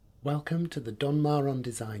Welcome to the Donmar on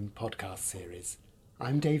Design podcast series.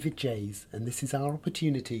 I'm David Jays, and this is our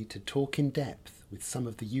opportunity to talk in depth with some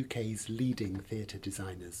of the UK's leading theatre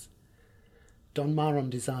designers. Donmar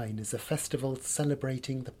on Design is a festival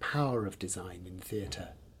celebrating the power of design in theatre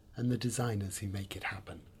and the designers who make it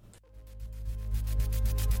happen.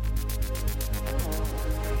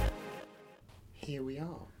 Here we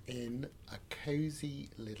are in a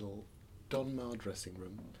cosy little Donmar dressing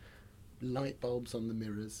room. Light bulbs on the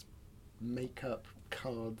mirrors, makeup,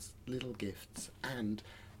 cards, little gifts, and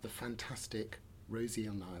the fantastic Rosie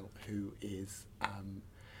Elnile, who is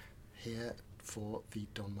here for the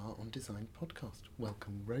Donmar on Design podcast.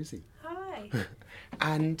 Welcome, Rosie. Hi.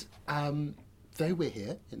 And though we're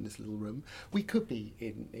here in this little room, we could be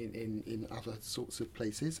in other sorts of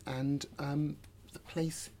places, and the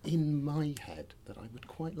place in my head that I would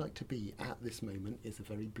quite like to be at this moment is a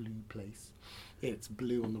very blue place. It's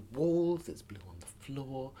blue on the walls, it's blue on the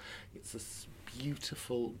floor, it's a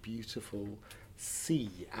beautiful, beautiful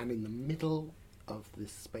sea, and in the middle of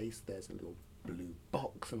this space there's a little blue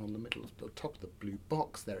box, and on the top of the blue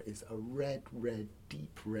box there is a red,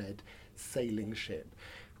 deep red sailing ship,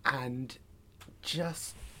 and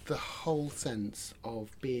just the whole sense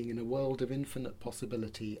of being in a world of infinite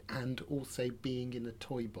possibility and also being in a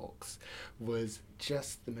toy box was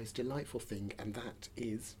just the most delightful thing. And that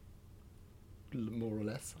is, more or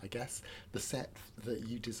less, I guess, the set that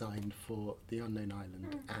you designed for the Unknown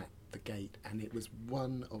Island at the gate, and it was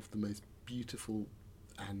one of the most beautiful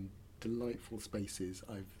and delightful spaces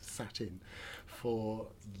I've sat in for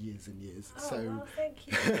years and years. Well, thank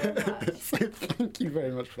you so much. So thank you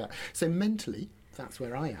very much for that. So mentally, that's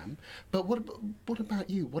where I am. But what about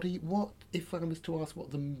you? What if I was to ask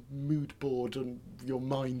what the mood board and your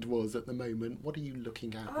mind was at the moment? What are you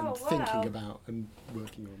looking at and thinking about and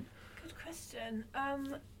working on? Good question.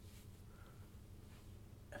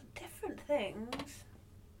 Different things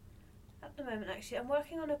at the moment. Actually, I'm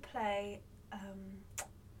working on a play,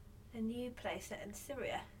 a new play set in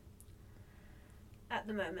Syria. At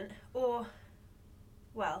the moment, or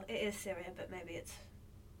well, it is Syria, but maybe it's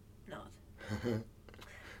not.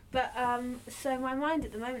 But so my mind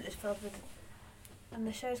at the moment is filled with, and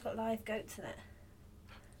the show's got live goats in it.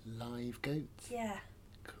 Live goats? Yeah.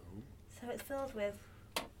 Cool. So it's filled with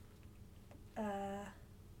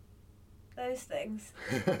those things.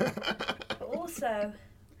 But also,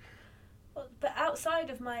 but outside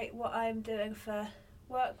of what I'm doing for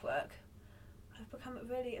work, I've become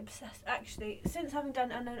really obsessed, actually, since having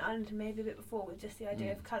done Unknown Island and maybe a bit before, with just the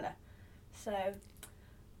idea of colour. So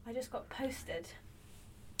I just got posted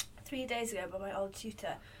 3 days ago by my old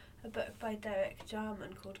tutor a book by Derek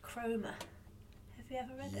Jarman called Chroma. Have you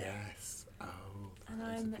ever read it? Yes. Oh, and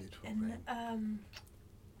that is a beautiful thing.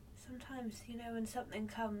 Sometimes, when something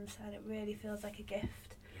comes and it really feels like a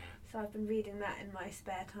gift. So I've been reading that in my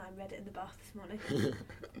spare time, read it in the bath this morning.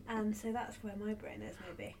 And so that's where my brain is,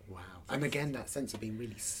 maybe. Wow. And again, that sense of being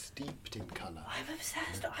really steeped in colour. I'm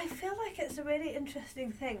obsessed. I feel like it's a really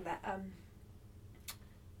interesting thing that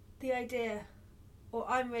the idea, or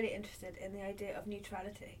I'm really interested in the idea of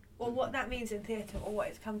neutrality, or what that means in theatre, or what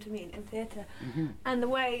it's come to mean in theatre, and the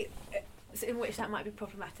way in which that might be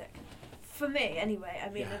problematic. For me, anyway,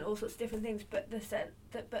 and all sorts of different things, but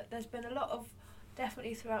there's been a lot of,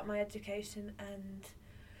 definitely throughout my education, and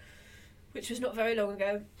which was not very long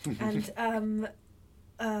ago, and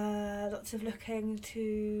lots of looking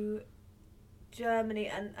to Germany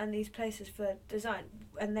and these places for design,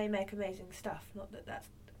 and they make amazing stuff. Not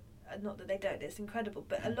that they don't. It's incredible,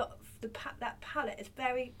 but a lot of that palette is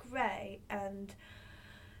very grey and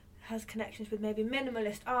has connections with maybe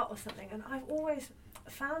minimalist art or something. And I've always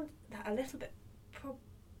found that a little bit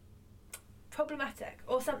problematic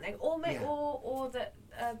or something, or that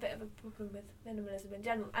a bit of a problem with minimalism in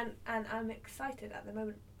general. And I'm excited at the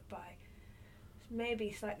moment by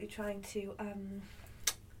maybe slightly trying to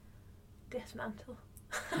dismantle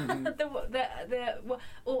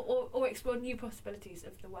or explore new possibilities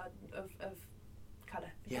of the world of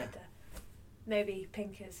colour. Maybe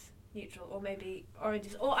pink is neutral, or maybe orange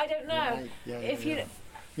is, or I don't know.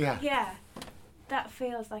 That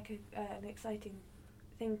feels like an exciting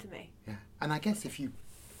thing to me. Yeah, and I guess if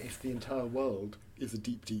the entire world is a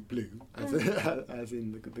deep blue, as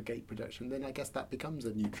in the gate production, then I guess that becomes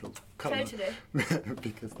a neutral colour. Totally.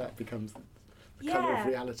 Because that becomes the colour of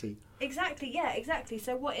reality. Exactly.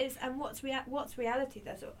 So what's reality?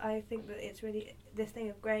 I think that it's really this thing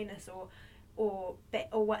of greyness or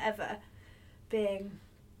whatever being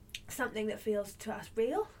something that feels to us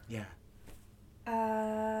real. Yeah.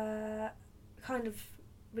 Kind of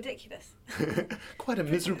ridiculous. Quite a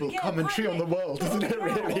miserable commentary on the world, isn't it,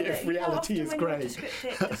 really, if reality is grey. When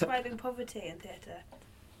you're describing poverty in theatre,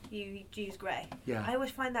 you use grey. Yeah. I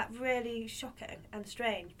always find that really shocking and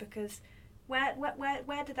strange, because where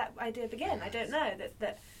did that idea begin? I don't know,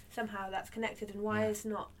 that somehow that's connected, and why is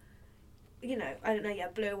not, I don't know,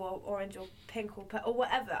 blue or orange or pink or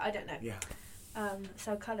whatever, I don't know. Yeah.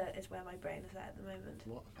 So colour is where my brain is at the moment.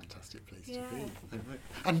 What a fantastic place to be.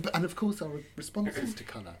 And of course our responses to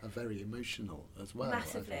colour are very emotional as well.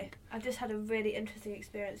 Massively. I think. I've just had a really interesting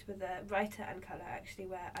experience with a writer and colour, actually,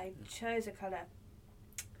 where I chose a colour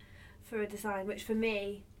for a design which for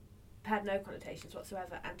me had no connotations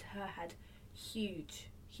whatsoever, and to her had huge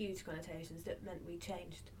connotations that meant we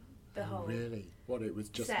changed the whole. Really? What, it was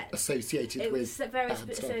just set. Associated it with was very bad stuff.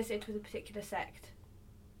 associated with a particular sect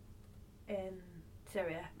in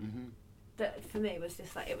Syria. Mm-hmm. That for me was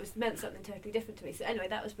just like, it was meant something totally different to me. So anyway,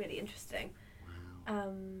 that was really interesting.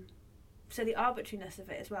 Wow. So the arbitrariness of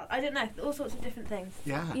it as well. I don't know, all sorts of different things.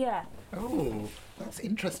 Yeah. Yeah. Oh, that's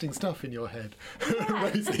interesting stuff in your head, Yeah.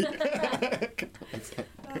 Rosie.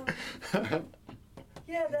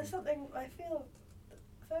 Yeah, there's something, I feel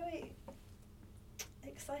very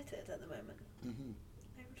excited at the moment. Mm-hmm.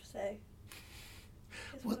 I would say.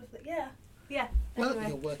 It's Well- one of the, yeah. Well, Anyway.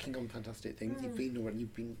 you're working on fantastic things. You've been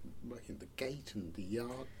working at the Gate and the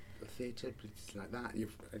Yard, the theatre, places like that.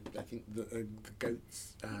 I think the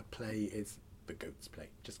Goats play is the Goats play,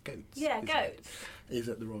 just Goats. Yeah, isn't Goats. it? Is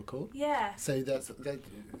at the Royal Court. Yeah. So they're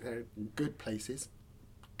good places.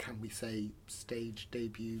 Can we say stage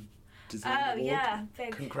debut design award? Yeah,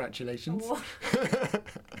 big. Congratulations. Award.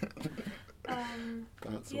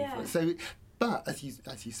 That's Yeah. awful. So, but as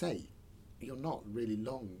you say, you're not really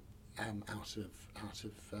long out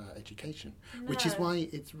of education, which is No. why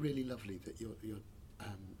it's really lovely that you're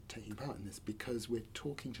taking part in this, because we're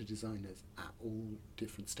talking to designers at all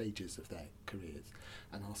different stages of their careers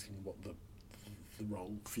and asking what the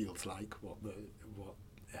role feels like, what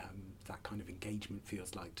that kind of engagement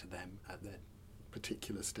feels like to them at their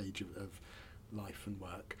particular stage of life and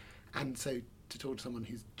work. And so to talk to someone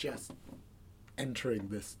who's just entering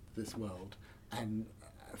this world and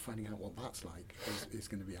finding out what that's like is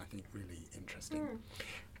going to be, I think, really interesting.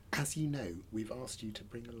 As you know, we've asked you to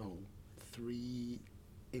bring along 3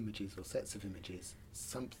 images or sets of images,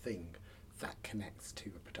 something that connects to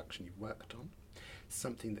a production you've worked on,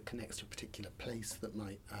 something that connects to a particular place that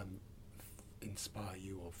might inspire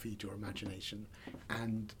you or feed your imagination,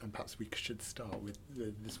 and perhaps we should start with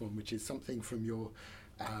this one, which is something from your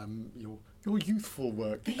youthful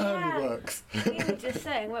work, the early works. We were just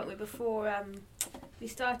saying, weren't we, before we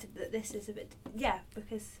started, that this is a bit,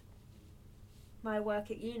 because my work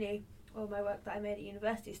at uni, or my work that I made at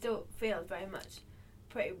university, still feels very much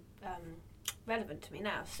pretty relevant to me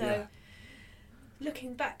now. So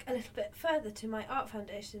looking back a little bit further to my art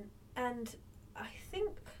foundation, and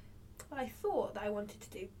I thought that I wanted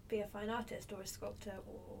to be a fine artist or a sculptor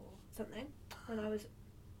or something when I was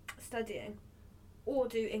studying, or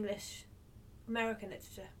do English American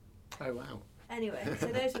literature. Oh wow. Anyway, so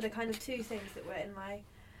those were the kind of 2 things that were in my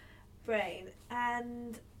brain.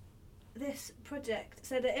 And this project,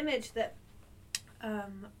 so the image that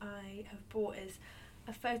I have brought is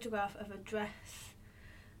a photograph of a dress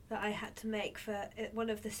that I had to make for one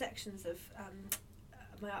of the sections of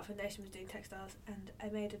my art foundation was doing textiles, and I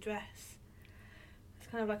made a dress. It's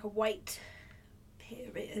kind of like a white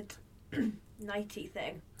period nighty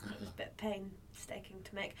thing. It was a bit painstaking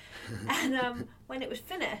to make. And when it was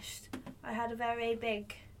finished, I had a very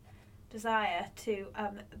big desire to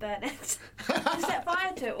burn it, to set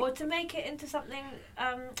fire to it, or to make it into something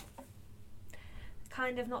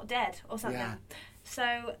kind of not dead or something. Yeah.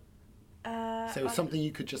 So So it was something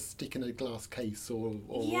you could just stick in a glass case, or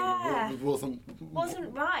Yeah. it wasn't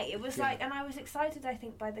right. It was Yeah. like, and I was excited, I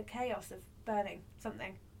think, by the chaos of burning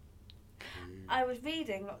something. I was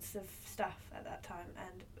reading lots of stuff at that time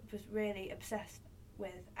and was really obsessed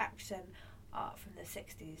with action art from the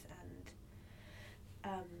 60s and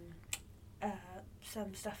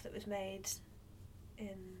some stuff that was made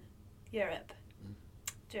in Europe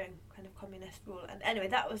during kind of communist rule. And anyway,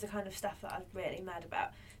 that was the kind of stuff that I was really mad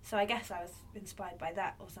about. So I guess I was inspired by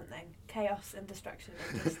that or something. Chaos and destruction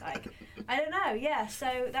and just like, I don't know, yeah.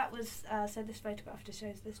 So that was, so this photograph just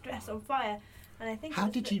shows this dress on fire. And I think... How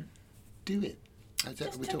did you do it?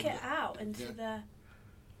 Just took it out into the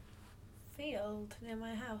field near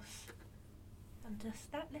my house and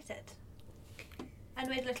just lit it. And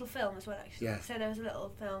made a little film as well, actually. Yeah. So there was a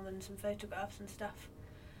little film and some photographs and stuff.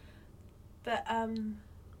 But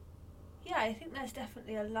yeah, I think there's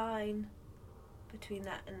definitely a line between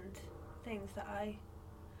that and things that I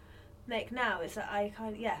make now is that I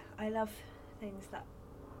love things that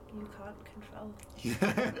you can't control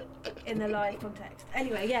in the live context.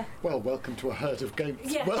 Anyway, yeah. Well, welcome to a herd of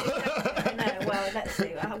goats. Yeah, exactly. No, well, let's see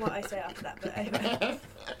what I say after that. But anyway.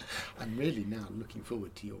 I'm really now looking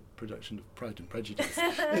forward to your production of Pride and Prejudice,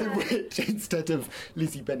 in which instead of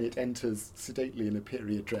Lizzie Bennet enters sedately in a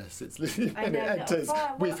period dress, it's Lizzie Bennet enters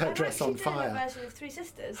with her dress on fire. I'm actually doing a version of Three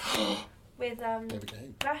Sisters with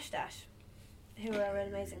Dash Dash, who are an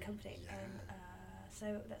amazing company. Yeah. And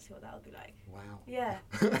so let's see what that'll be like. Wow. Yeah.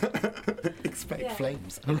 Expect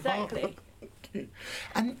flames. Exactly. Okay.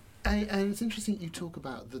 And it's interesting you talk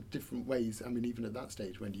about the different ways, I mean, even at that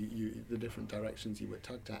stage when you the different directions you were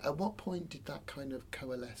tugged at. At what point did that kind of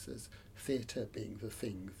coalesce as theatre being the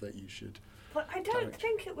thing that you should But I don't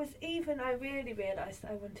think it was even I really realised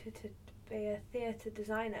I wanted to be a theatre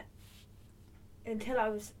designer until I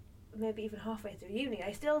was maybe even halfway through uni.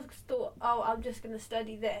 I still thought, oh, I'm just going to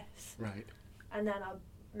study this. Right. And then I'll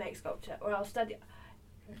make sculpture, or I'll study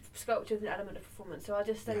sculpture with an element of performance. So I'll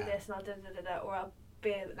just study this and I'll or I'll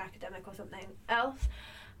be an academic or something else.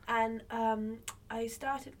 And I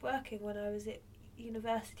started working when I was at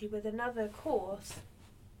university with another course,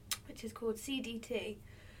 which is called CDT,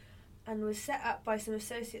 and was set up by some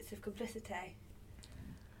associates of Complicité.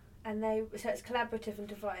 And so it's collaborative and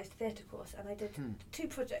devised theatre course, and I did 2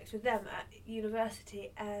 projects with them at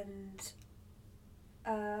university, and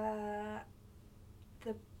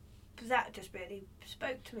that just really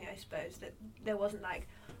spoke to me, I suppose, that there wasn't like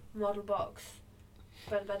model box,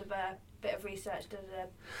 bit of research,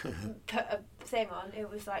 put a thing on. It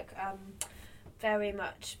was like very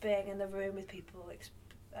much being in the room with people,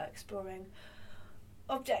 exploring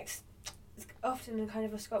objects, often in kind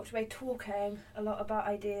of a sculpture way, talking a lot about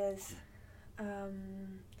ideas.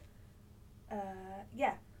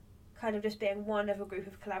 Kind of just being one of a group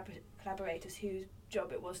of collaborators whose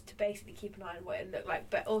job it was to basically keep an eye on what it looked like,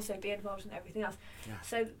 but also be involved in everything else. Yeah.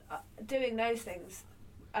 So doing those things,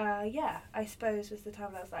 I suppose was the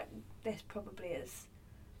time I was like, this probably is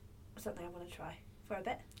something I want to try for a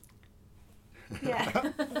bit.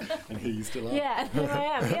 Yeah. And here you still are. Yeah, here I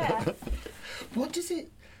am, yeah. What does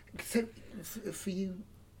it... So, for you,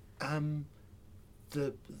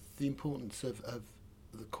 the importance of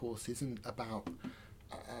the course isn't about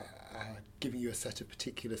giving you a set of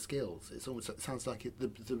particular skills. It sounds like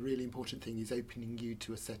the really important thing is opening you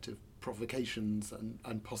to a set of provocations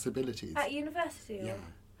and possibilities. At university? Yeah.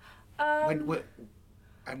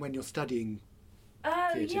 When you're studying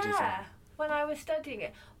theatre design. When I was studying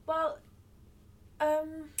it. Well,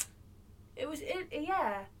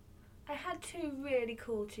 I had 2 really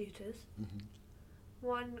cool tutors. Mm-hmm.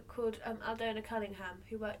 One called Aldona Cunningham,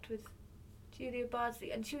 who worked with Julia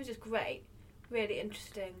Bardsley, and she was just great, really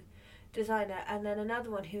interesting designer. And then another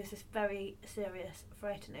one who was this very serious,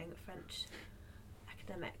 frightening French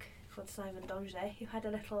academic called Simon Donget, who had a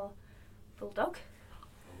little bulldog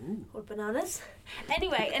called Bananas.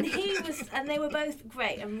 Anyway, and they were both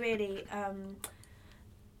great and really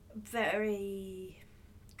very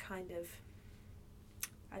kind of,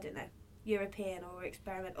 I don't know, European or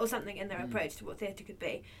experiment or something in their approach to what theatre could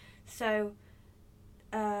be. So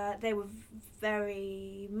they were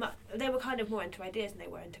they were kind of more into ideas than they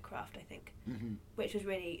were into craft, I think, which was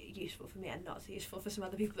really useful for me and not so useful for some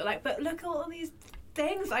other people that are like, but look at all these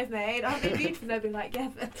things I've made, aren't they beautiful? They'll be like,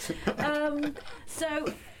 yeah.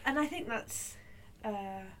 So, and I think that's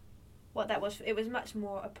what that was. It was much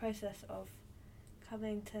more a process of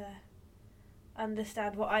coming to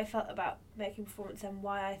understand what I felt about making performance and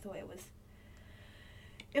why I thought it was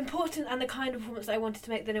important and the kind of performance I wanted to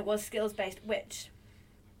make than it was skills based, which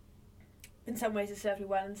in some ways has served me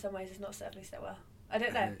well, in some ways has not served me so well. I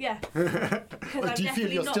don't know. Yeah. Well, do you feel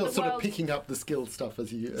you're still sort of picking up the skill stuff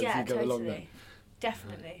as you go along then?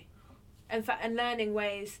 Definitely. In fact, and learning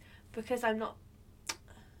ways, because I'm not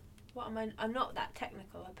that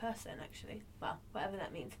technical a person actually. Well, whatever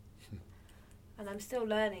that means. And I'm still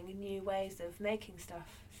learning new ways of making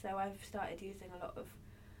stuff. So I've started using a lot of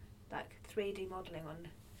like 3D modelling on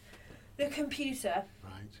the computer.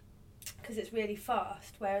 Right. Because it's really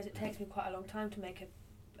fast, whereas it takes me quite a long time to make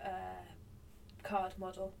a card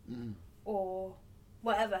model or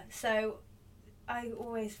whatever. So I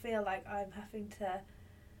always feel like I'm having to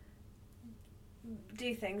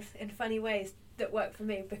do things in funny ways that work for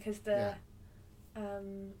me, because the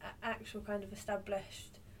actual kind of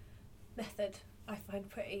established method I find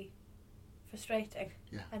pretty frustrating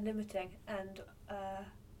and limiting, and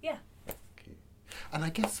Okay. And I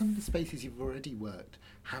guess some of the spaces you've already worked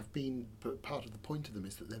have been, but part of the point of them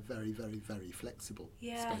is that they're very, very, very flexible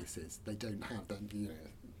spaces. They don't have them,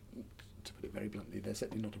 to put it very bluntly, they're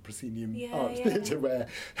certainly not a proscenium Yeah, art yeah. theatre where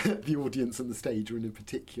the audience and the stage are in a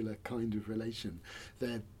particular kind of relation.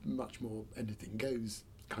 They're much more anything goes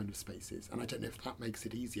kind of spaces, and I don't know if that makes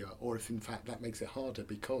it easier or if in fact that makes it harder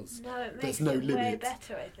because No, it there's makes no it way limit.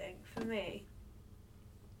 better, I think, for me.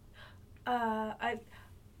 I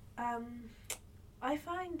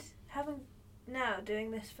find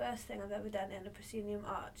doing this first thing I've ever done in a proscenium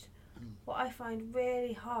arch, what I find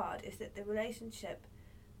really hard is that the relationship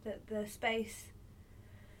that the space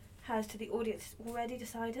has to the audience is already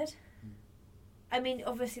decided. I mean,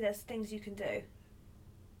 obviously there's things you can do,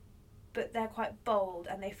 but they're quite bold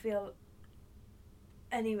and they feel,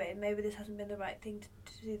 anyway, maybe this hasn't been the right thing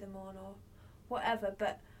to do them on or whatever,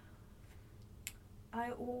 but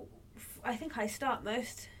I think I start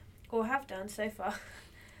most, or have done so far,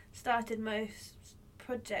 started most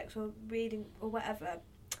projects or reading or whatever,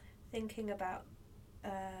 thinking about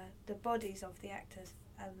the bodies of the actors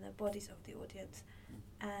and the bodies of the audience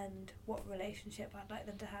and what relationship I'd like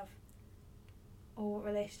them to have, or what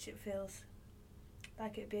relationship feels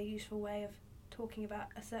like it would be a useful way of talking about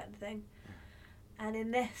a certain thing. And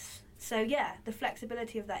in this, so yeah, the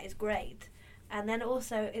flexibility of that is great. And then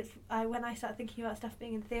also, when I start thinking about stuff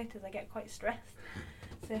being in theatres, I get quite stressed.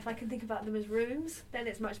 So if I can think about them as rooms, then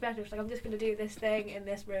it's much better. It's like, I'm just going to do this thing in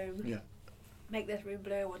this room, make this room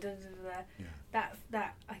blue, or da-da-da-da.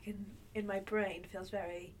 That I can, in my brain, feels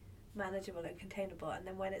very manageable and containable. And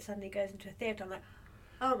then when it suddenly goes into a theatre, I'm like,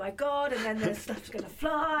 oh my god, and then the stuff's going to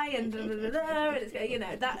fly, and da-da-da-da, and it's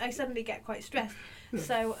gonna, that I suddenly get quite stressed.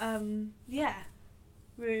 So,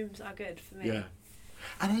 rooms are good for me. Yeah.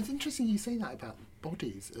 And it's interesting you say that about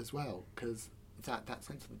bodies as well, because that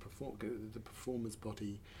sense of the performer's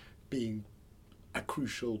body being a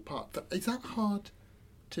crucial part. Is that hard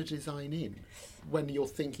to design in when you're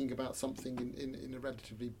thinking about something in a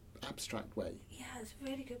relatively abstract way? Yeah, it's a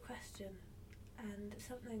really good question, and it's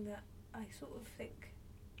something that I sort of think,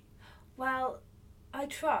 well, I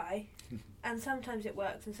try, and sometimes it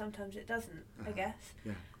works and sometimes it doesn't, I guess.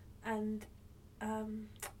 Yeah. And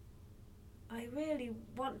I really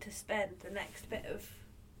want to spend the next bit of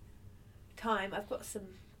time. I've got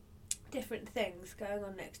some different things going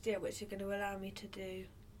on next year which are going to allow me to do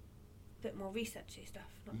a bit more researchy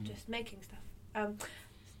stuff, not just making stuff. Have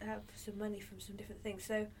some money from some different things.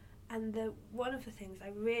 So, and one of the things I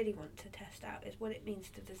really want to test out is what it means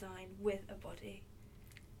to design with a body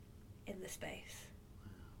in the space,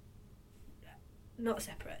 not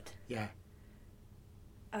separate. Yeah.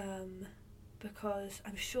 Because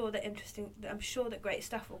I'm sure that great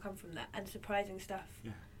stuff will come from that, and surprising stuff,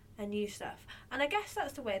 and new stuff. And I guess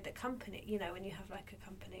that's the way that company, when you have like a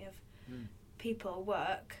company of people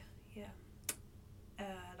work,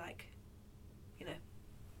 like,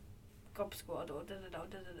 Gob Squad or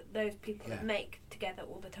those people that make together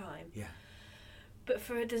all the time. Yeah. But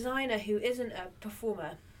for a designer who isn't a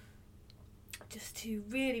performer, just to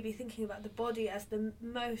really be thinking about the body as the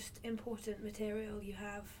most important material you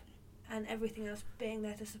have, and everything else being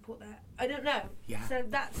there to support that. I don't know. Yeah. So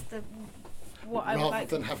that's what I would rather like.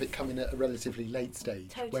 than have it come in at a relatively late stage,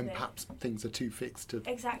 Totally. when perhaps things are too fixed to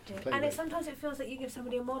Exactly. play And with. sometimes it feels like you give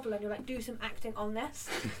somebody a model and you're like, do some acting on this.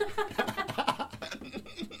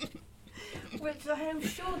 Which I am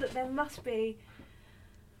sure that there must be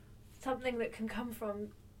something that can come from,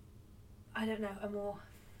 I don't know, a more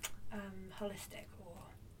holistic or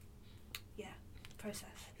process.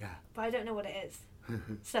 Yeah. But I don't know what it is.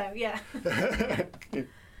 So yeah.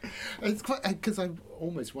 It's quite, because I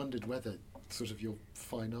almost wondered whether sort of your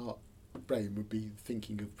fine art brain would be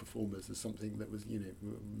thinking of performers as something that was,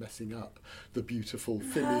 messing up the beautiful,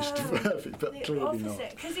 finished, perfect, but the clearly not.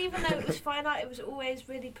 opposite. Because even though it was fine art, it was always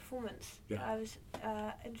really performance. Yeah. I was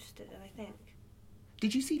interested in, I think.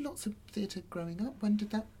 Did you see lots of theatre growing up? When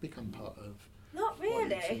did that become part of? Not what you've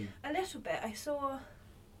really. seen? A little bit. I saw.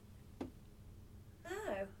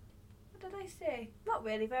 No. What did I see? Not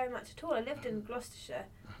really very much at all. I lived in Gloucestershire.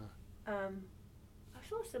 I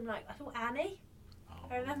saw some, I saw Annie.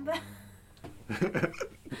 I remember.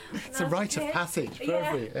 It's a rite of passage for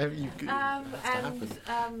every.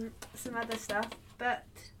 And some other stuff, but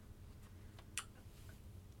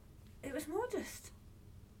it was more just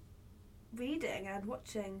reading and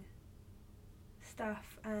watching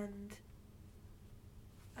stuff, and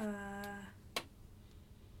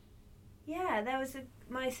there was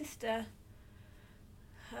my sister,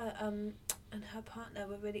 and her partner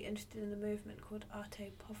were really interested in a movement called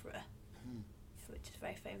Arte Povera, which is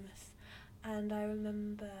very famous. And I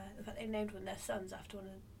remember, in fact, they named one of their sons after one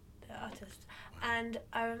of the artists. And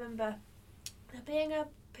I remember there being a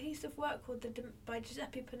piece of work by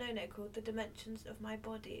Giuseppe Pannone called "The Dimensions of My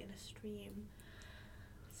Body in a Stream."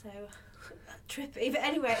 so trippy. But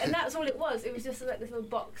anyway, and that's all it was. It was just like this little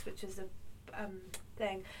box, which was a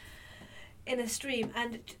thing in a stream,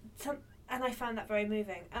 and I found that very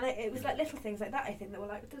moving. And it was like little things like that, I think, that were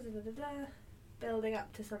like da-da-da-da-da, building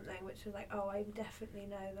up to something, which was like, oh, I definitely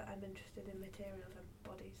know that I'm interested in materials and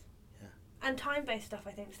bodies. Yeah. And time-based stuff,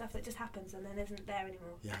 I think, stuff that just happens and then isn't there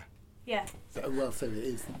anymore. Yeah. Yeah. So it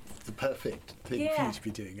is the perfect thing for you to be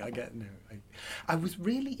doing. I was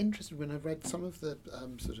really interested when I read some of the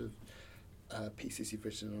sort of pieces you've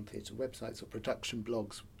written on theatre websites or production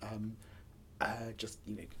blogs, just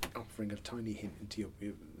offering a tiny hint into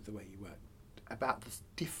the way you work, about the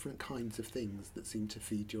different kinds of things that seem to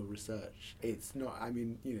feed your research. It's not,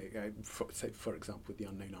 for example, with the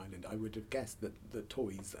Unknown Island, I would have guessed that the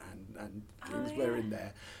toys and things were in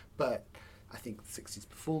there, but I think 60s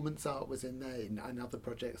performance art was in there. In other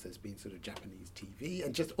projects, there's been sort of Japanese TV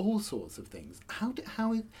and just all sorts of things. How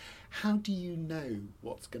do you know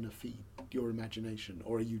what's going to feed your imagination,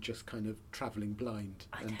 or are you just kind of travelling blind?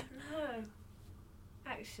 I don't know,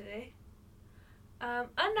 actually.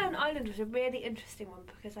 Unknown Island was a really interesting one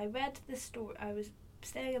because I read the story. I was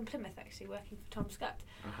staying in Plymouth, actually, working for Tom Scott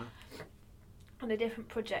on a different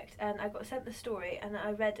project, and I got sent the story, and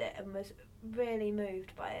I read it and was really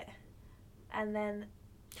moved by it. And then,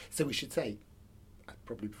 so we should say,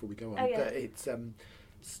 probably before we go on, that it's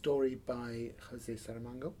story by Jose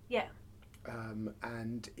Saramago. Yeah.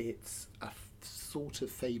 And it's a sort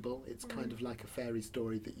of fable. It's kind of like a fairy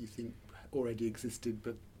story that you think already existed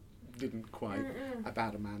but didn't quite,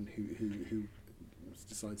 about a man who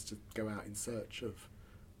decides to go out in search of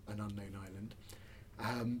an unknown island.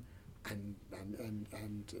 And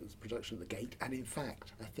it's production at the Gate, and in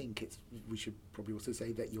fact, I think we should probably also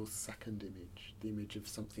say that your second image, the image of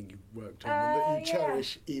something you worked on and that you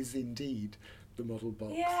cherish, is indeed the model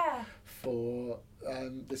box for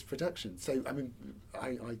this production. So, I mean,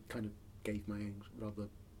 I kind of gave my own rather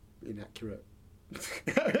inaccurate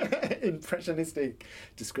impressionistic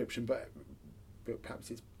description, but perhaps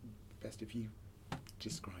it's best if you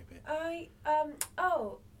describe it.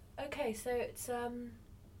 Okay, so it's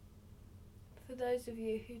for those of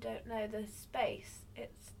you who don't know the space,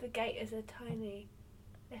 the Gate is a tiny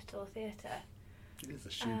little theatre. It is a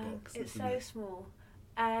shoebox. It's so small,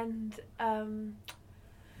 and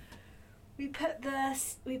we put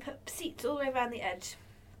seats all the way around the edge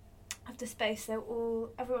of the space,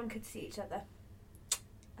 so everyone could see each other,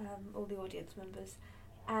 all the audience members,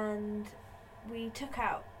 and we took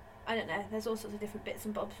out, I don't know, there's all sorts of different bits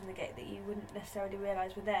and bobs from the Gate that you wouldn't necessarily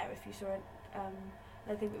realise were there if you saw it.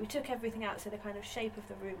 I think we took everything out, so the kind of shape of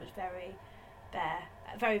the room was very bare,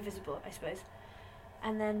 very visible, I suppose.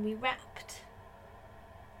 And then we wrapped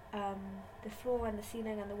the floor and the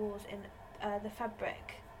ceiling and the walls in the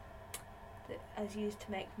fabric that is used to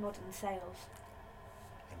make modern sails.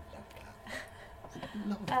 I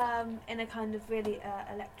love that. In a kind of really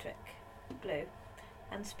electric blue,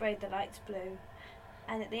 and sprayed the lights blue.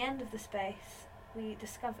 And at the end of the space, we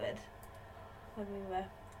discovered, when we were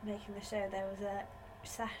making the show, there was a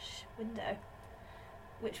sash window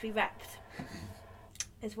which we wrapped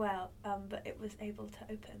as well, but it was able to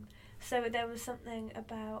open. So there was something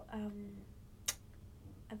about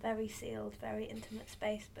a very sealed, very intimate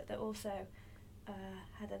space, but that also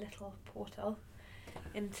had a little portal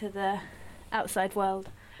into the outside world.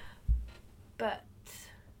 But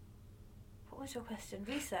what was your question?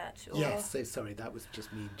 Research? Or? Yes, so sorry, that was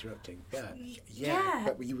just me interrupting. Yeah.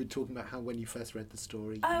 But you were talking about how when you first read the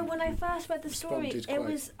story. Oh, when I first read the story,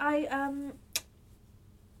 I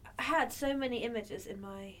had so many images in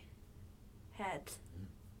my head,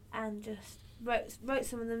 and just wrote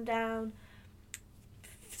some of them down.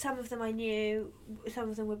 Some of them I knew, some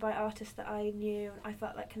of them were by artists that I knew, and I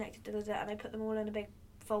felt like connected to and I put them all in a big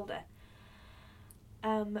folder.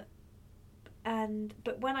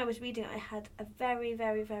 But when I was reading it, I had a very,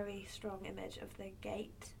 very, very strong image of the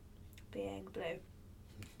Gate being blue.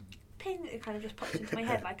 Ping! It kind of just popped into my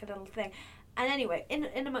head like a little thing. And anyway,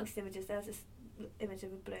 in amongst the images, there was this image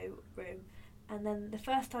of a blue room. And then the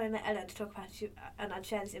first time I met Ellen to talk about it, and I'd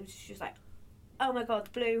share this image, she was like, "Oh my God,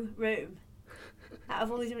 blue room." Out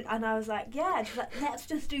of all these images, and I was like, "Yeah." And she's like, "Let's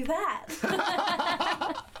just do that."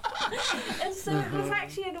 And so it was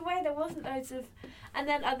actually, in a way, there wasn't loads of, and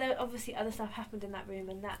then other stuff happened in that room,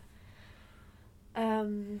 and that,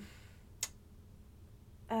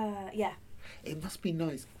 It must be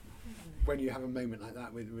nice when you have a moment like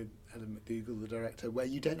that with Ellen McDougall, the director, where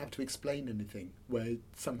you don't have to explain anything, where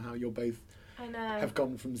somehow you're both have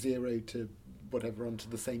gone from zero to whatever onto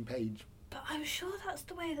the same page. But I'm sure that's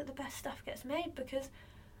the way that the best stuff gets made, because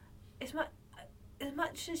as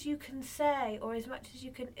much as you can say, or as much as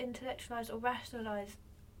you can intellectualise or rationalise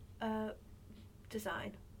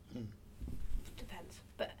design. Depends,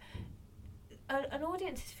 but an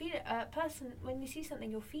audience is feeling. A person, when you see something,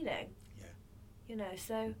 you're feeling. Yeah. You know,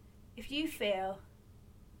 so if you feel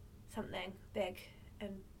something big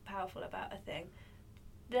and powerful about a thing,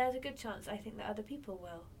 there's a good chance I think that other people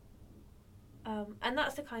will. And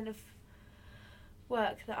that's the kind of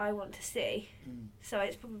work that I want to see. So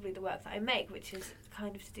it's probably the work that I make, which is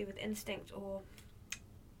kind of to do with instinct or,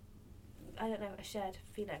 I don't know, a shared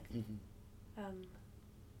feeling.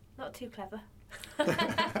 Not too clever.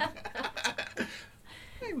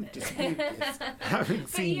 I would dispute this, having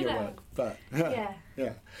seen your work, but yeah.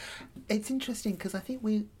 It's interesting because I think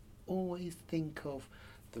we always think of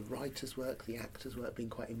the writer's work, the actor's work being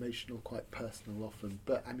quite emotional, quite personal often,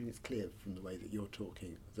 but I mean it's clear from the way that you're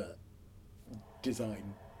talking that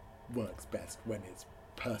design works best when it's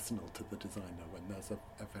personal to the designer, when there's a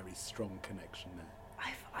very strong connection there.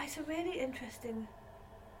 It's a really interesting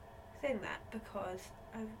thing, that, because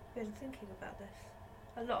I've been thinking about this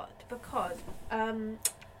a lot, because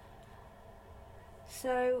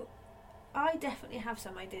so I definitely have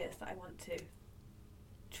some ideas that I want to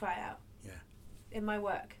try out in my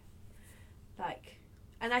work, like,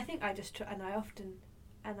 and I think I just try, and I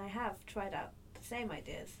have tried out the same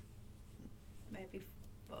ideas, maybe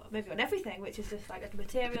on everything, which is just like a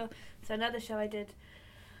material. So another show I did,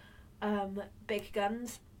 Big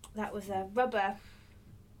Guns, that was a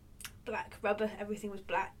black rubber, everything was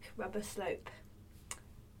black rubber slope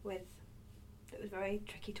it was very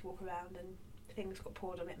tricky to walk around, and things got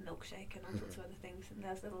poured on it, milkshake and all sorts of other things, and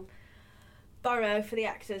there's a little burrow for the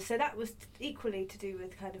actors, so that was equally to do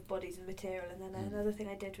with kind of bodies and material. And then another thing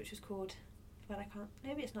I did, which was called, well, I can't,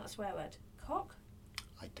 maybe it's not a swear word, cock?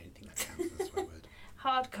 I don't think that counts as a swear word.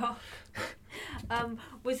 Hard cock.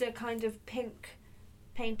 Was a kind of pink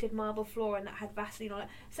painted marble floor, and that had Vaseline on it,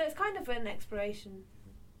 so it's kind of an exploration,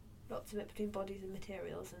 lots of it between bodies and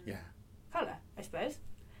materials and colour, I suppose,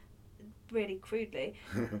 really crudely.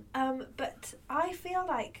 But I feel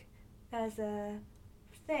like there's a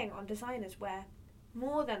thing on designers where,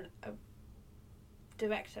 more than a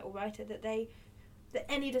director or writer, that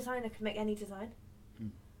any designer can make any design.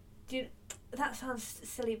 That sounds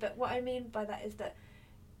silly, but what I mean by that is that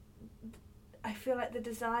I feel like the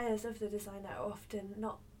desires of the designer are often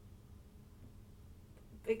not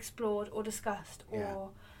explored or discussed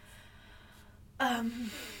or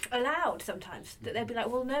allowed sometimes. That they'd be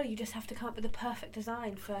like, well, no, you just have to come up with the perfect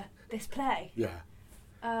design for this play.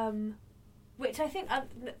 Which I think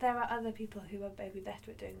there are other people who are maybe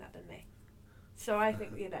better at doing that than me. So I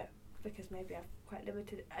think, because maybe I'm quite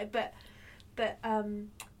limited.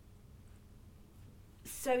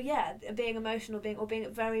 So yeah, being emotional, being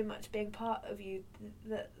very much being part of you,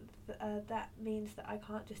 that means that I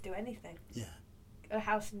can't just do anything. A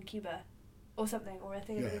house in Cuba, or something, or a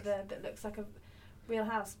thing that looks like a real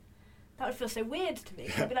house. That would feel so weird to me.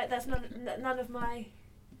 I'd be like, that's none of my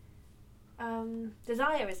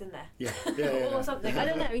desire is in there. Or something. I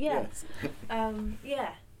don't know.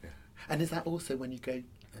 And is that also when you go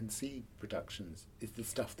and see productions, is the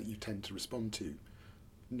stuff that you tend to respond to,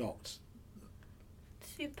 not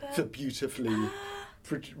the beautifully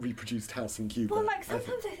reproduced house in Cuba? Well, like,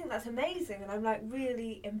 sometimes I think that's amazing, and I'm like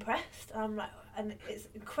really impressed. I'm like, and it's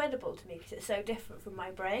incredible to me because it's so different from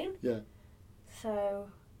my brain. So,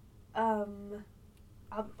 I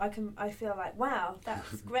feel like, wow,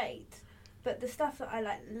 that's great. But the stuff that I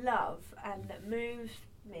love and that moves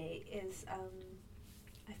me is,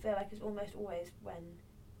 I feel like it's almost always when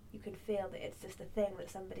you can feel that it's just a thing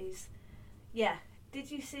that somebody's.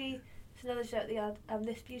 Did you see? It's another show at the Yard,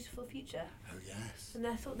 This Beautiful Future. Oh yes. And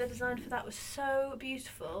I thought the design for that was so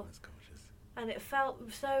beautiful. That's gorgeous. And it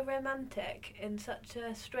felt so romantic in such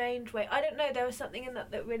a strange way. I don't know, there was something in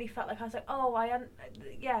that really felt like I was like, oh,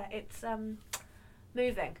 it's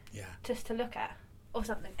moving. Just to look at, or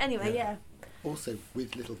something. Anyway, Also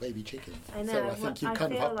with little baby chickens. I know. So I think you I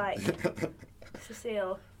kind feel of like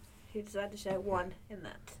Cecile, who designed the show, won in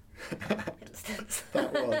that instance.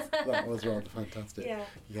 that was rather fantastic.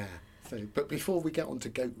 Yeah. So, but before we get on to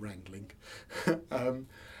goat wrangling,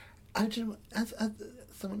 as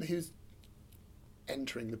someone who's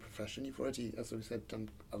entering the profession, you've already, as we said, done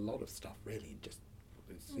a lot of stuff. Really, just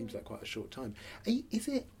it seems like quite a short time. Is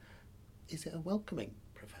it a welcoming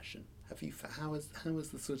profession? How has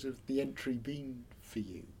the sort of the entry been for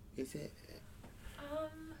you? Is it?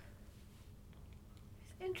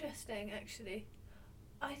 It's interesting, actually.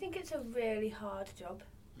 I think it's a really hard job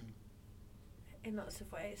in lots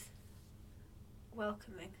of ways.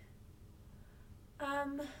 Welcoming.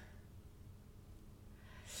 In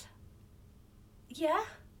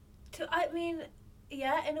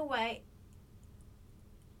a way.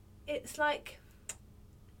 it's like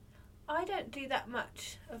I don't do that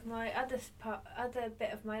much of my other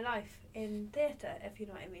bit of my life in theatre, if you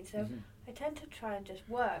know what I mean. So I tend to try and just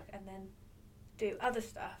work and then do other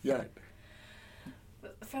stuff. Yeah.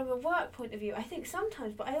 But from a work point of view, I think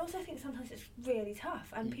sometimes, but I also think sometimes it's really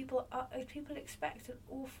tough, and people expect an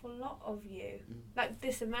awful lot of you. Like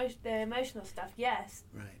the emotional stuff, yes,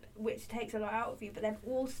 right, which takes a lot out of you, but then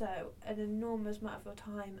also an enormous amount of your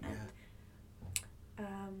time.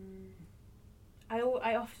 And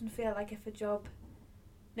I often feel like if a job,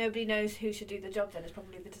 nobody knows who should do the job, then it's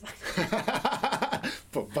probably the designer.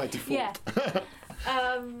 But by default.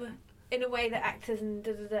 Yeah. In a way that actors and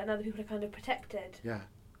other people are kind of protected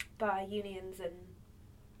by unions and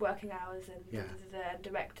working hours and and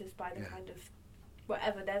directors by the kind of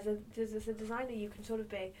whatever. There's a designer you can sort of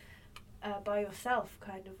be by yourself,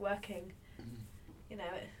 kind of working, you know,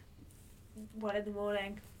 at 1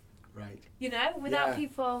 a.m, right? You know, without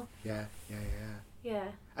people. Yeah.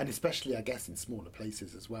 And especially, I guess, in smaller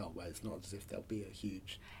places as well, where it's not as if there'll be a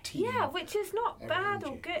huge team. Yeah, which is not bad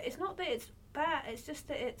or good. It's not that it's bad. It's just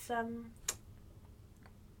that it's can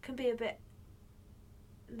be a bit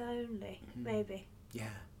lonely, maybe.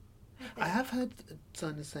 Yeah, I have heard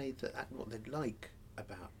designers say that what they'd like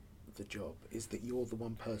about the job is that you're the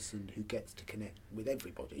one person who gets to connect with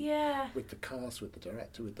everybody. Yeah. With the cast, with the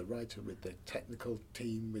director, with the writer, with the technical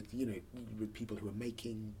team, with people who are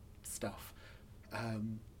making stuff.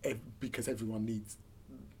 Because everyone needs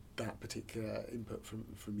that particular input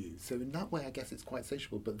from you. So in that way, I guess it's quite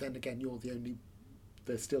sociable. But then again,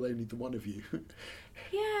 there's still only the one of you.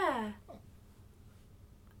 Yeah.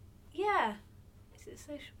 Yeah. Is it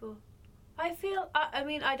sociable? I feel, I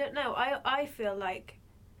mean, I don't know. I feel like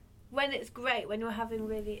when it's great, when you're having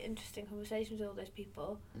really interesting conversations with all those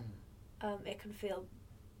people, it can feel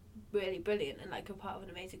really brilliant and like you're part of an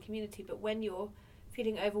amazing community. But when you're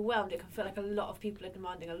feeling overwhelmed, it can feel like a lot of people are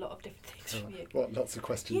demanding a lot of different things from you. What, lots of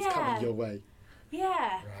questions coming your way.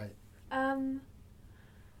 Yeah. Right. I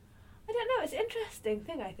don't know, it's an interesting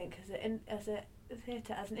thing, I think, as a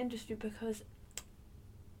theatre, as an industry, because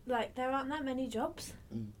like there aren't that many jobs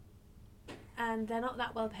and they're not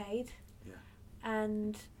that well paid. Yeah.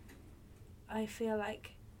 And I feel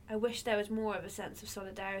like I wish there was more of a sense of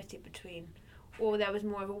solidarity or there was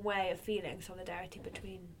more of a way of feeling solidarity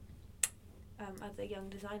between other young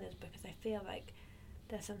designers, because I feel like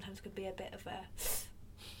there sometimes could be a bit of a,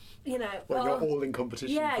 you know, well, you're all in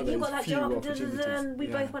competition for those you got that few job, opportunities. and we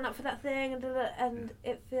both went up for that thing, and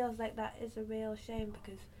it feels like that is a real shame,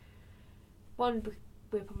 because one,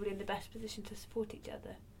 we're probably in the best position to support each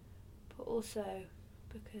other, but also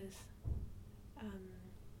because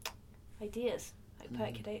ideas, like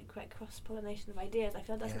percolate, cross-pollination of ideas, I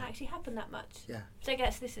feel doesn't actually happen that much. Yeah. So I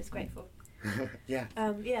guess this is grateful. Yeah.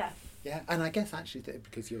 Yeah, and I guess actually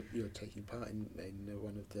because you're taking part in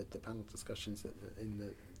one of the panel discussions in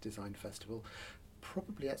the design festival,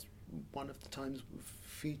 probably that's one of the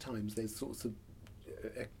few times those sorts of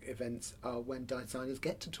events are when designers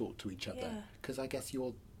get to talk to each other, because I guess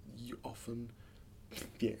you often,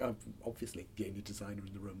 obviously the only designer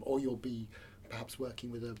in the room, or you'll be perhaps working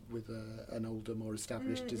with an older, more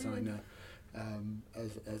established designer.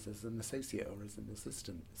 As an associate or as an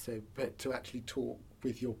assistant, but to actually talk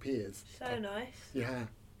with your peers. So nice. Yeah,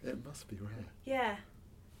 it must be rare. Yeah,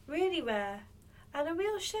 really rare, and a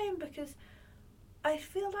real shame, because I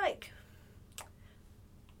feel like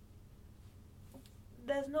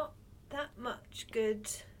there's not that much good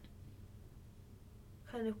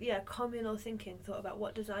kind of communal thinking thought about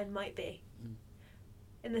what design might be,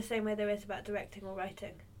 in the same way there is about directing or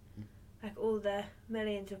writing. Like all the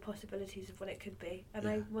millions of possibilities of what it could be, and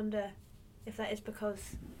I wonder if that is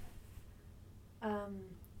because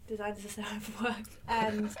designers are so overworked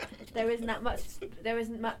and there isn't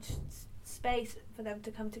much space for them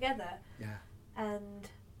to come together. Yeah. And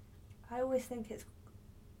I always think it's,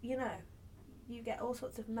 you get all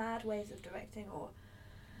sorts of mad ways of directing or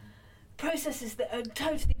processes that are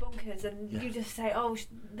totally bonkers, and you just say, oh,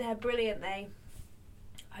 they're brilliant,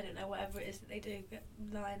 I don't know, whatever it is that they do,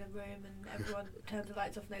 lie in a room and everyone turns the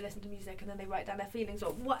lights off and they listen to music and then they write down their feelings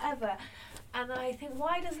or whatever. And I think,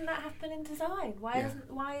 why doesn't that happen in design? Why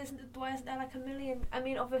isn't there like a million? I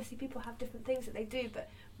mean, obviously people have different things that they do, but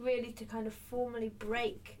really to kind of formally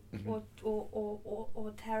break or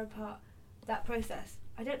tear apart that process,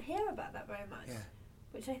 I don't hear about that very much. Yeah.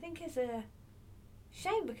 Which I think is a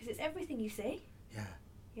shame, because it's everything you see. Yeah.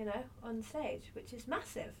 On stage, which is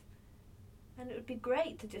massive. And it would be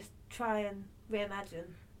great to just try and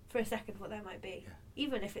reimagine for a second what that might be,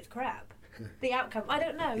 even if it's crap. The outcome, I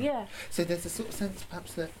don't know, So there's a sort of sense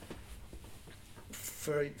perhaps that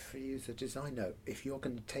For you as a designer, if you're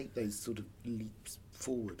going to take those sort of leaps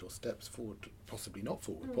forward or steps forward, possibly not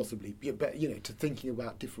forward, possibly, but to thinking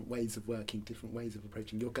about different ways of working, different ways of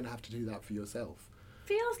approaching, you're going to have to do that for yourself.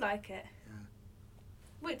 Feels like it. Yeah.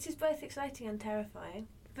 Which is both exciting and terrifying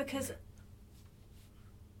because,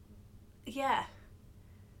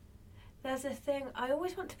 there's a thing, I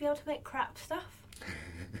always want to be able to make crap stuff.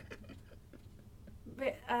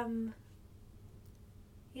 But,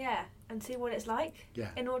 and see what it's like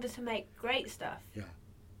in order to make great stuff. Yeah.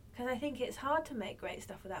 Because I think it's hard to make great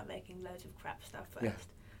stuff without making loads of crap stuff first. Yeah.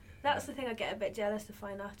 That's the thing I get a bit jealous of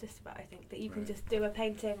fine artists about, I think, that you can just do a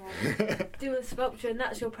painting or do a sculpture and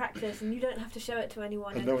that's your practice and you don't have to show it to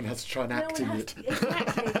anyone. And no one has to try and act in it.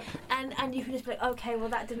 Exactly. and you can just be like, okay, well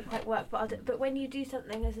that didn't quite work, but when you do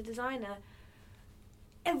something as a designer,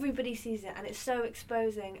 everybody sees it and it's so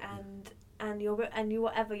exposing and your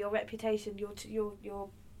reputation, your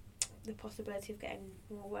the possibility of getting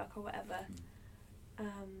more work or whatever.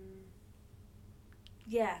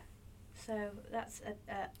 So that's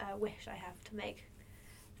a wish I have to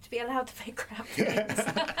be allowed to make crap things.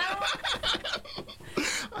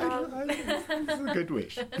 It's a good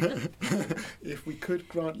wish. If we could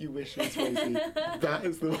grant you wishes, Rosie, that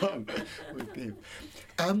is the one with you.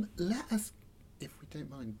 Let us, if we don't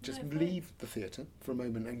mind, just leave the theatre for a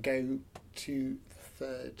moment and go to the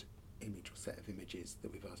third image or set of images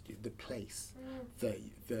that we've asked you, the place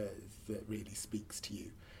that really speaks to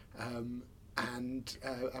you. And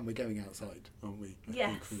we're going outside, aren't we? I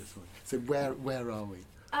think, for this one. So where are we?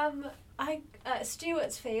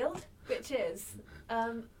 Stewart's Field, which is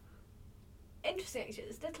interesting.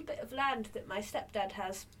 It's a little bit of land that my stepdad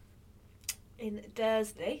has in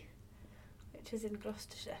Dursley, which is in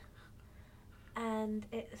Gloucestershire, and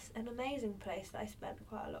it's an amazing place that I spent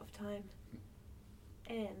quite a lot of time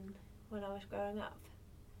in when I was growing up.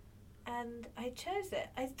 And I chose it.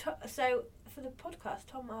 So for the podcast,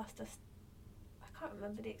 Tom asked us, I can't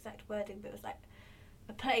remember the exact wording, but it was like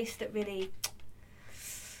a place that really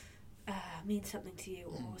means something to you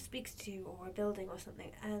or speaks to you, or a building or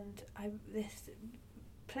something. And this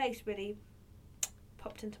place really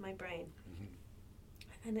popped into my brain.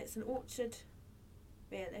 And it's an orchard,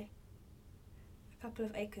 really. A couple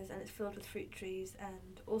of acres, and it's filled with fruit trees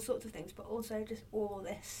and all sorts of things, but also just all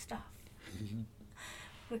this stuff.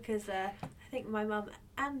 Because I think my mum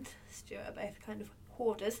and Stuart are both kind of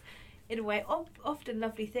hoarders in a way, often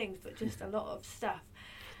lovely things, but just a lot of stuff.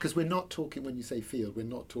 Because we're not talking, when you say field, we're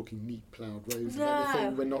not talking neat ploughed rows No. and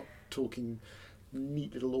everything. We're not talking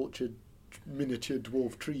neat little orchard, miniature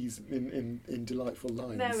dwarf trees in delightful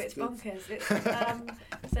lines. No, it's bonkers. It's,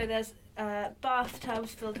 so there's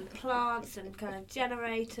bathtubs filled with plants and kind of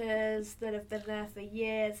generators that have been there for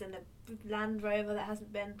years, and a Land Rover that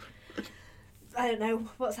hasn't been... I don't know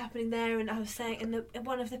what's happening there. And I was saying in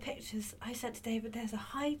one of the pictures I sent to David, there's a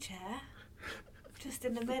high chair just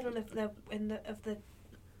in the middle of the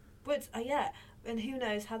woods. And who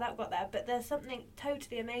knows how that got there, but there's something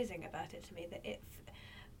totally amazing about it to me, that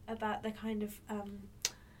about the kind of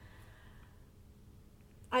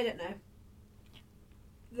I don't know,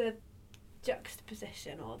 the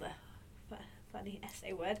juxtaposition, or the funny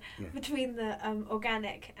essay word, between the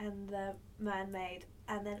organic and the man-made,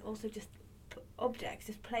 and then also just objects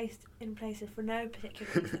just placed in places for no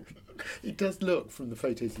particular reason. It does look, from the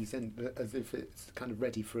photos you sent, as if it's kind of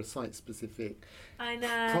ready for a site-specific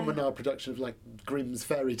promenade production of like Grimm's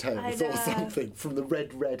fairy tales or something, from the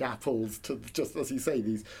red apples to, just as you say,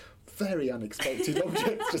 these very unexpected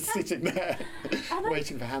objects just sitting there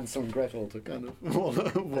waiting for Hansel and Gretel to kind of wander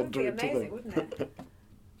into them. That would be amazing, wouldn't it?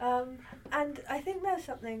 And I think there's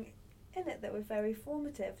something in it that was very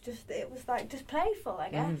formative. It was like just playful, I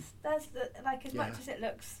guess. There's as much as it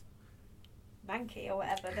looks manky or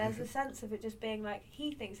whatever, there's a sense of it just being like,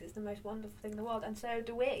 he thinks it's the most wonderful thing in the world, and so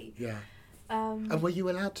do we. Yeah. And were you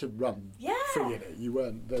allowed to run free in it? You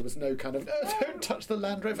weren't. There was no kind of don't touch the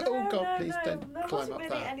Land Rover. No, God, please don't there climb wasn't up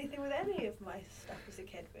really that. anything with any of my stuff as a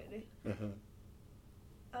kid, really.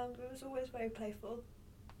 It was always very playful,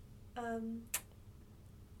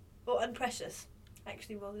 or unprecious,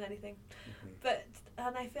 actually, more than anything.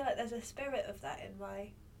 And I feel like there's a spirit of that in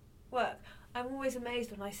my work. I'm always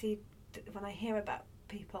amazed when I hear about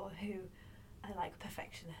people who are like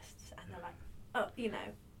perfectionists, and they're like, I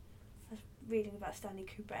was reading about Stanley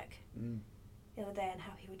Kubrick the other day, and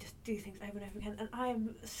how he would just do things over and over again, and I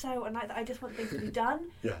am so unlike that. I just want things to be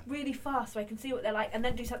done really fast so I can see what they're like and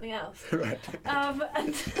then do something else. Right.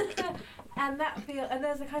 And that and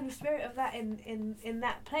there's a kind of spirit of that in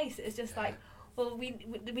that place. It's just like, well,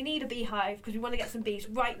 we need a beehive because we want to get some bees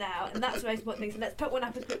right now, and that's the most important thing. So let's put one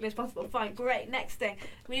up as quickly as possible. Fine, great. Next thing,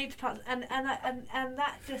 we need to plant, and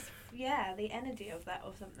that just the energy of that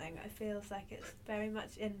or something. It feels like it's very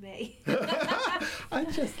much in me. I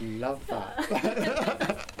just love that.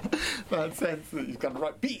 That sense that you've gone,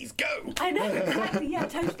 right, bees, go! I know, exactly, yeah,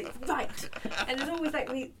 totally, right. And there's always like,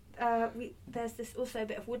 there's this also a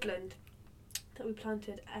bit of woodland that we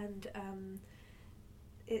planted, and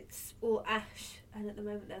it's all ash, and at the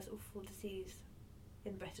moment there's awful disease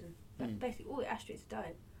in Britain. But basically all the ash trees are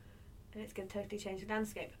dying, and it's going to totally change the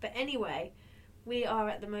landscape. But anyway, we are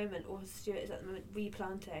at the moment, or Stuart is at the moment,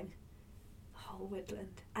 replanting the whole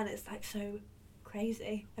woodland, and it's like so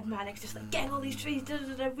crazy and manic, just like getting all these trees,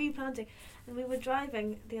 replanting. And we were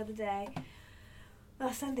driving the other day,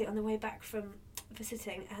 last Sunday, on the way back from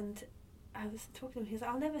visiting, and I was talking to him. He was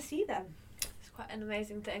like, I'll never see them. It's quite an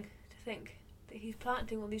amazing thing to think that he's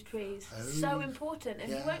planting all these trees, so important, and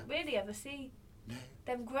you won't really ever see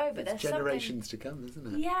them grow. But there's generations to come,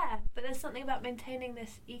 isn't it? Yeah, but there's something about maintaining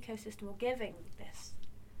this ecosystem or giving this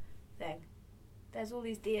thing. There's all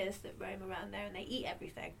these deers that roam around there, and they eat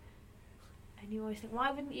everything. And you always think,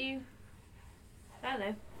 why wouldn't you, I don't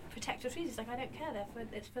know, protect your trees? It's like, I don't care,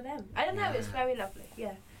 it's for them. I don't know, it's very lovely,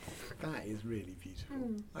 yeah. That is really beautiful.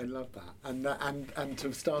 I love that. And to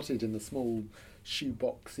have started in a small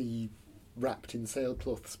shoeboxy, wrapped in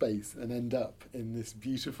sailcloth space and end up in this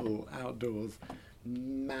beautiful outdoors,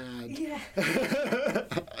 mad,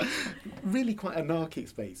 really quite anarchic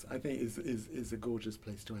space, I think is a gorgeous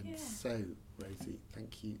place to end. Yeah. So, Rosie,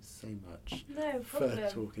 thank you so much for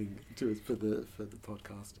talking to us for the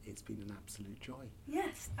podcast. It's been an absolute joy.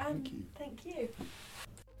 Yes, thank you. Thank you.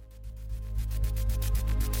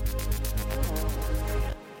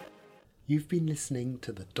 You've been listening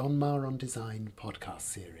to the Donmar on Design podcast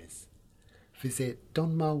series. Visit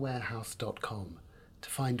donmarwarehouse.com to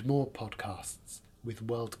find more podcasts with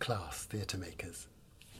world-class theatre makers.